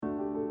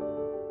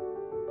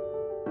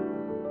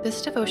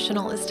This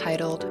devotional is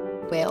titled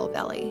Whale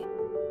Belly.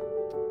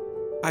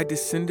 I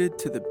descended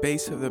to the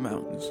base of the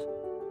mountains.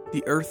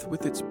 The earth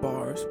with its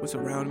bars was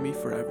around me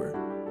forever.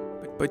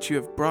 But you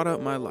have brought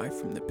up my life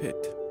from the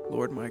pit,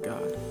 Lord my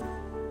God.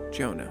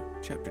 Jonah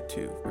chapter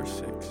 2, verse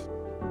 6.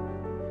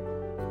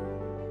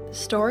 The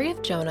story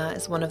of Jonah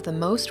is one of the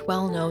most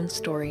well-known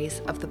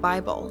stories of the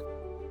Bible.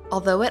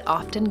 Although it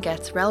often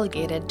gets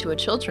relegated to a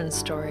children's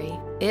story,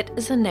 it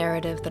is a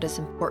narrative that is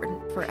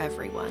important for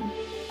everyone.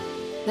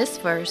 This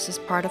verse is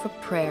part of a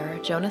prayer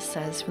Jonah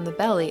says from the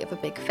belly of a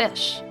big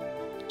fish.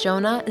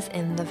 Jonah is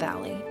in the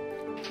valley.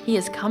 He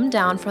has come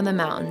down from the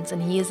mountains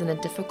and he is in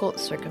a difficult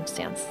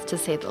circumstance, to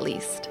say the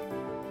least.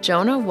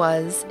 Jonah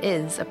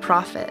is a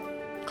prophet,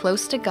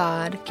 close to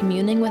God,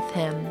 communing with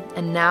him,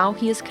 and now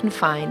he is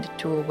confined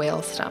to a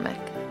whale's stomach.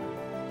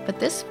 But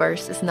this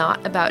verse is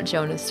not about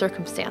Jonah's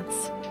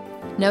circumstance.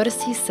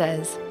 Notice he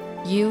says,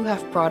 "You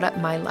have brought up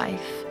my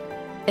life."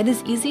 It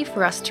is easy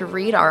for us to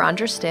read our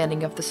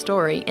understanding of the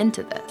story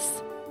into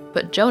this.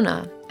 But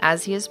Jonah,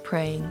 as he is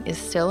praying, is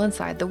still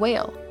inside the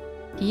whale.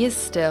 He is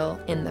still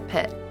in the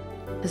pit.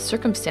 His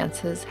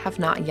circumstances have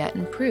not yet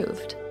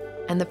improved.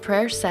 And the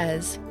prayer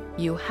says,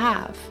 "You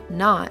have,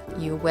 not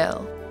you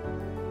will."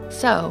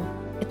 So,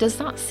 it does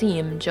not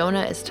seem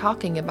Jonah is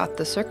talking about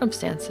the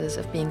circumstances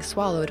of being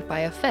swallowed by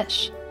a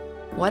fish.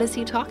 What is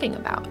he talking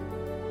about?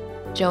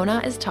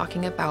 Jonah is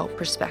talking about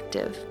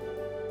perspective.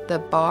 The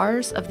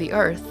bars of the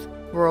earth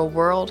were a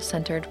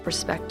world-centered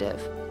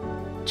perspective.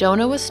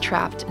 Jonah was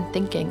trapped in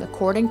thinking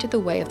according to the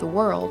way of the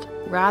world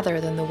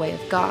rather than the way of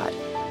God.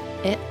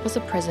 It was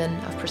a prison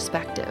of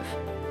perspective.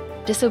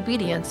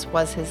 Disobedience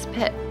was his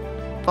pit.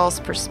 False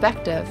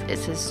perspective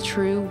is his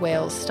true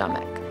whale's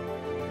stomach.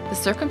 The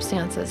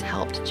circumstances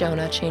helped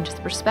Jonah change his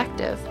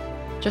perspective.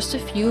 Just a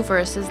few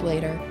verses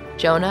later,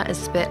 Jonah is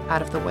spit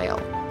out of the whale,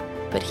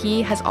 but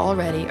he has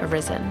already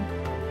arisen.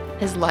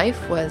 His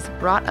life was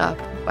brought up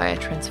by a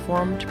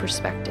transformed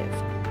perspective.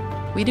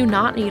 We do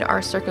not need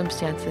our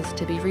circumstances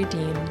to be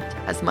redeemed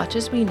as much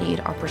as we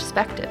need our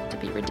perspective to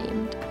be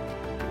redeemed.